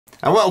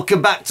And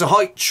welcome back to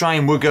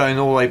Hypetrain. We're going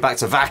all the way back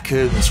to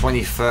Wacken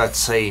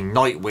 2013,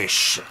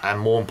 Nightwish, and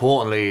more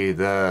importantly,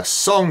 the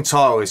song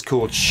title is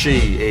called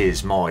She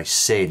Is My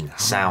Sin.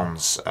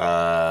 Sounds,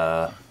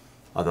 I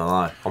don't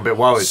know, I'm a bit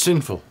worried.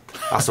 Sinful.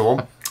 That's the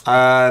one.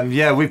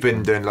 Yeah, we've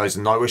been doing loads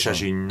of Nightwish, as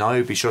you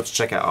know. Be sure to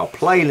check out our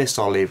playlist.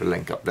 I'll leave a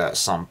link up there at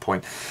some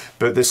point.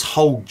 But this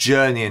whole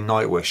journey in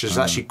Nightwish has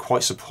actually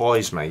quite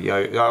surprised me.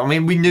 You know, I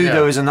mean, we knew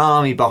there was an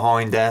army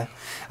behind there.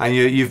 And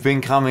you've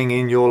been coming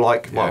in your,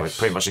 like, well, it's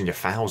pretty much in your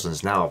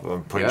thousands now,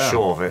 I'm pretty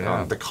sure of it.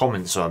 Yeah. The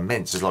comments are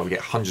immense. It's like we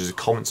get hundreds of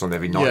comments on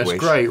every Nightwish. Yeah, it's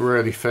great,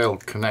 really feel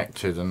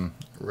connected and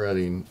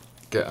really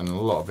getting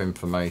a lot of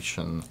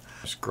information.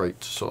 It's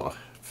great to sort of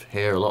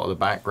hear a lot of the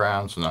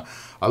backgrounds and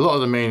a lot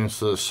of the meanings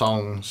to the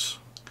songs.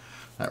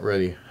 That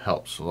really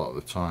helps a lot of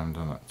the time,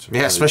 doesn't it? Yeah,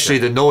 really especially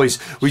the noise.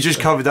 We just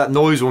covered that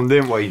noise one,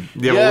 didn't we,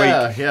 the other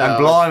week? Yeah.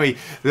 And blimey,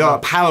 there are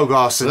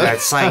paragraphs in there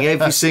saying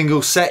every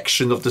single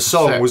section of the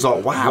song was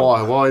like,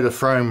 wow. Why the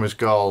throne was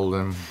gold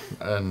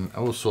and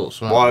all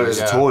sorts of... Why it was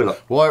a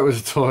toilet. Why it was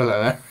a toilet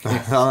and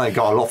everything. I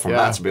got a lot from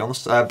that, to be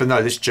honest. But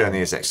no, this journey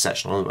is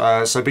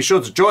exceptional. So be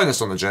sure to join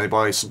us on the journey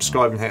by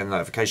subscribing and hitting the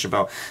notification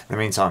bell. In the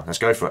meantime, let's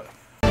go for it.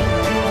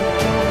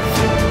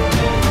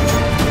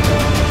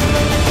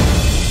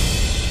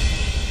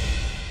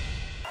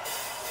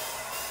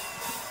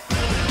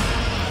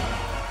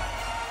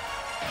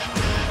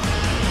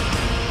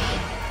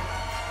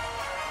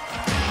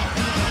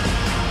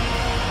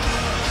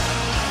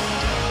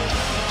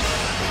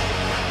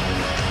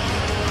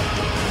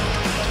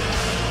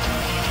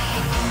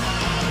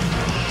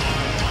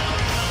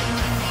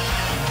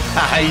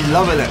 He's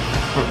loving it.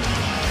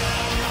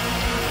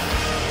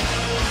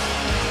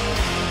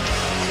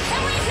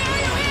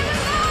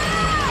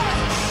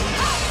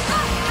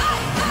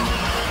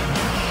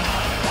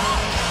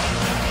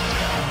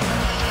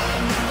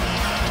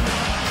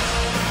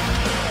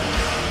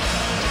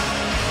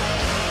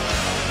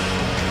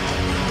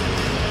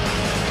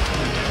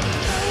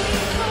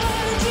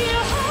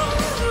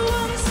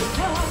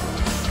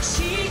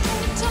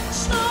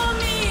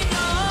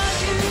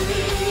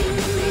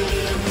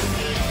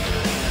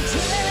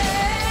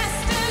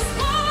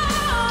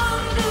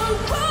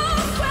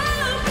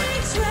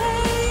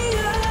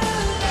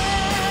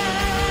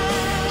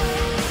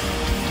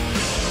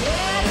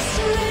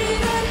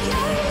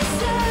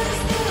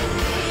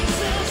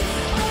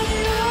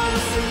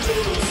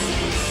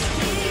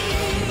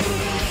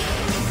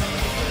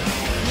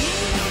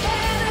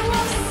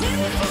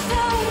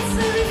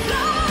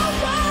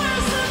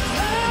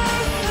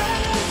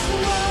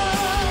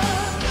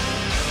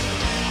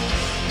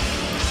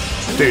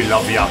 I do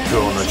love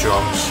Yaku on the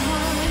drums.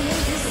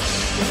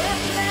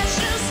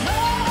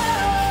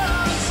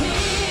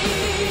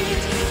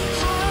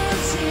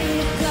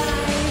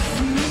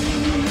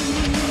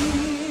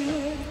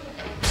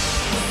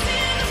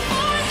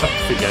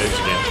 Off it goes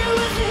again.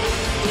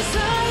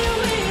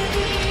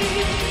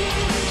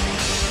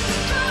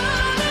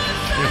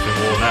 You've been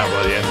worn out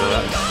by the end of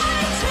that.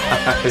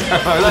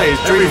 He's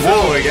drinking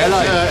water again,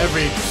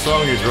 every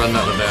song he's run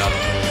up and down.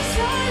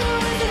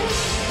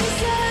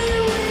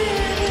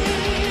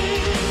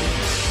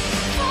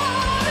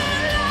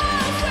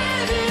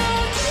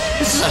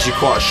 This is actually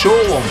quite a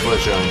short one for a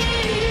journey.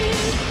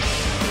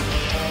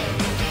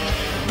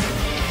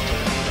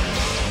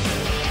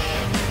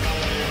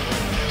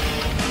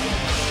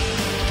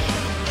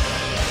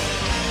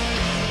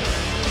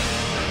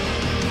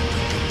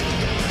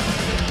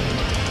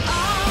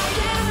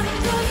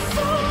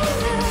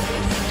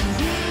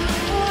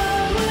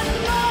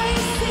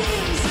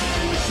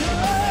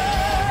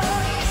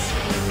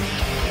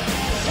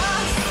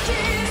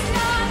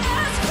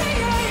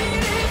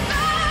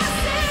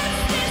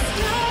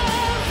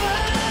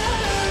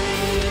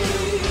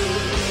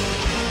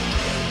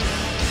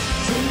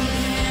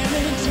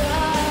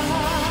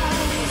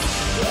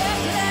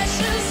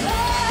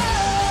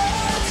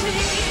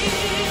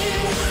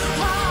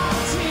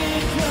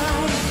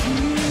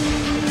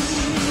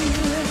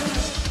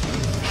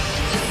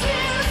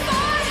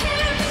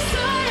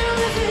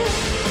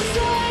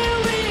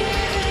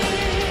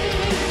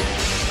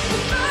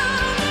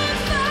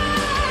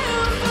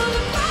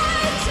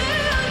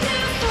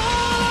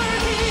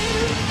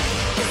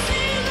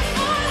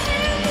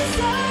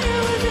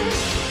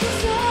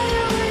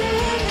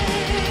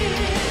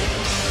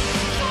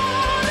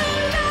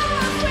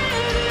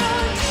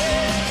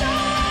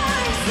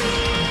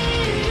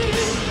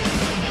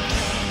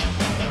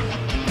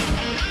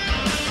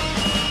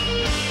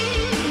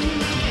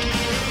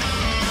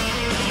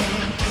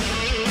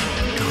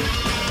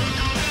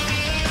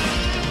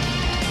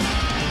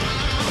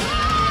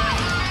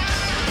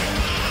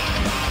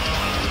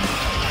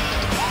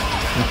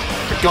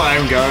 Got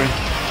him going.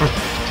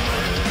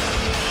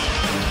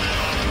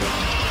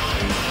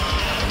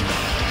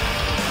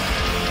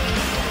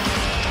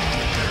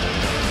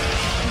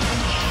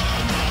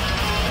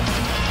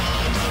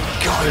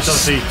 God, It's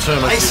obviously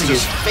slicing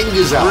his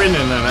fingers out. grinning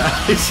and that.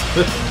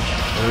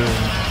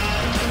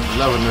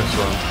 Loving this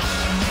one.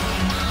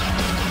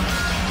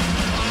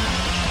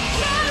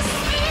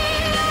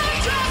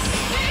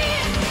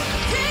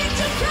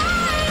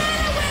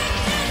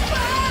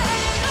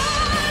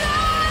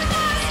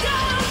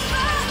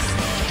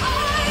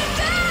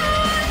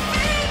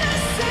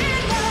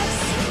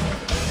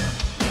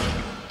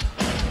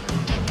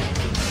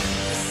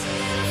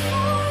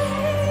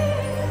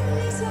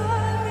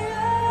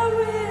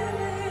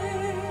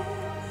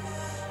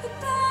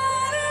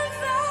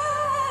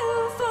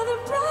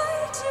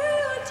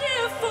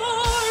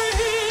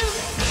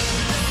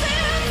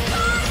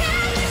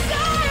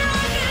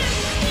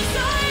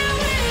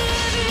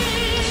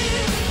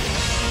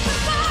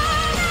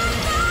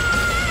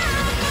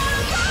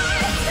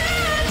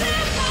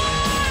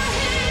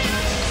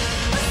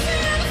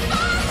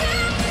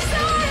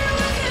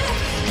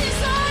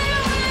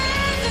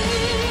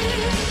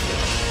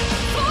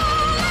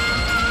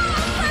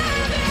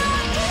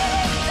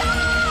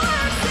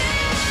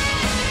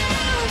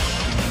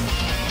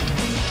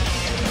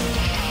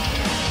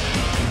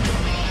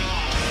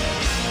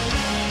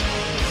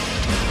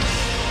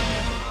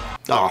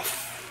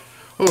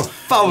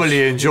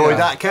 Thoroughly enjoyed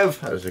that, Kev.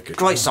 That was a good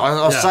great song.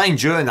 I was saying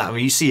during that,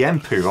 when you see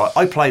Empu, right,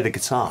 I play the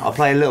guitar. I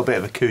play a little bit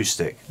of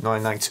acoustic,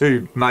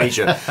 992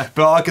 major,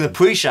 but I can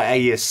appreciate how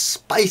you're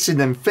spacing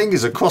them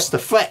fingers across the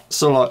fret.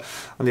 So like,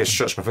 I need to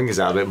stretch my fingers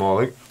out a bit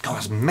more. I think, God,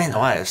 that's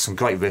mental. There's some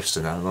great riffs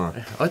in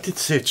that. I did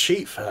see a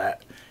cheat for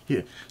that.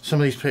 Some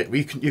of these people,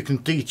 you can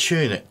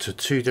detune it to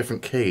 2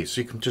 different keys.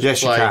 So you can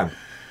just play. You can.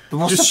 But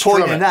what's just the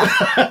point in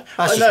that?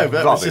 That's I know,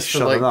 but rubbish. it's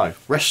just for like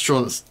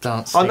restaurants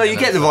dancing. I know you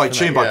get the right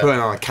tune by yeah. putting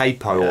on a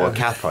capo or a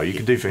capo. You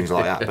can do things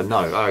like that, but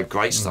no,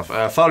 great stuff.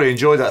 Thoroughly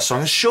enjoyed that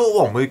song. A short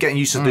one. We were getting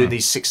used to doing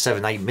these 6,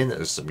 7, 8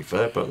 minutes, to be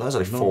fair, but that was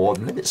only 4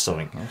 minutes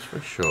something. That's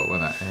very short,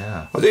 wasn't it?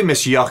 Yeah. I do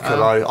miss Yucca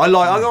though. I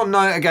got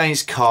nothing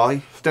against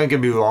Kai. Don't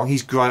get me wrong,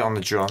 he's great on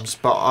the drums,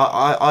 but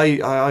I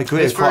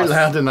agree. It's very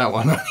loud in that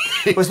one.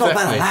 But it's not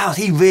that loud.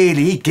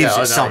 He gives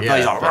it something.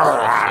 He's like,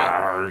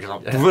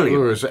 brilliant.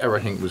 Whereas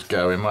everything was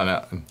going,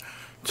 wasn't it? And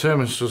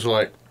Terminus was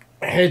like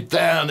head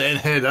down then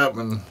head up,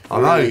 and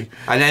I know.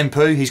 And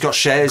Empu, he's got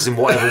shares in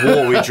whatever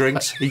water he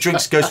drinks. He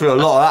goes through a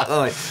lot of that,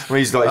 doesn't he? When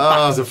he's like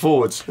backwards and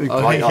forwards.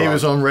 I think he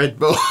was on Red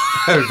Bull.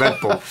 Red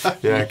Bull.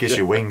 Yeah, it gives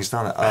you wings,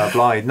 doesn't it?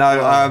 Blind.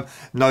 No,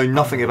 know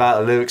nothing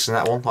about the lyrics in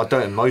that one. I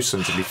don't in most of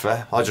them, to be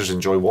fair. I just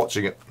enjoy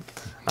watching it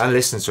and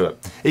listening to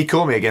it. He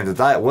called me again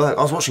today at work.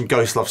 I was watching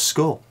Ghost Love's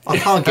Score. I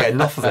can't get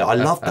enough of it. I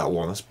love that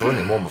one. That's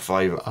brilliant. One of my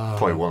favourite.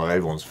 Probably one of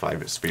everyone's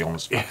favourites, to be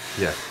honest.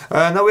 Yeah.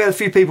 No, we had a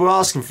few people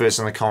asking for this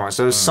in the comments.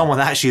 There was someone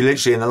actually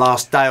literally in the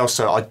last day or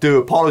so. I do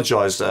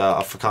apologise.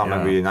 I can't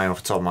remember your name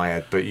off the top of my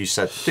head, but you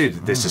said,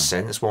 dude, This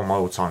Ascent. It's one of my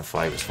all-time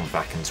favourites from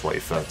back in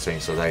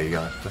 2013. So there you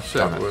go. That's it.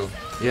 Well,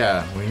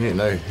 yeah, we need to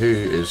know who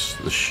is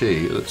the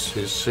she that's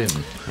his sin.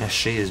 Yeah,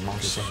 she is my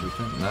sin. We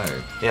don't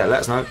know. Yeah,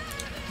 let us know.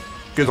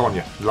 Good on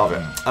you. Love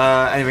it.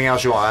 Anything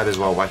else you want to add as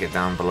well, whack it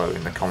down below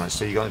in the comments.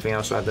 So you got anything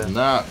else to add there?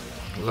 No.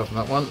 Love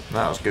that one.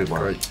 That was a good one.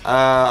 Great.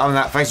 Other than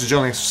that, thanks for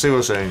joining us. See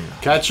you soon.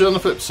 Catch you on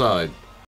the flip side.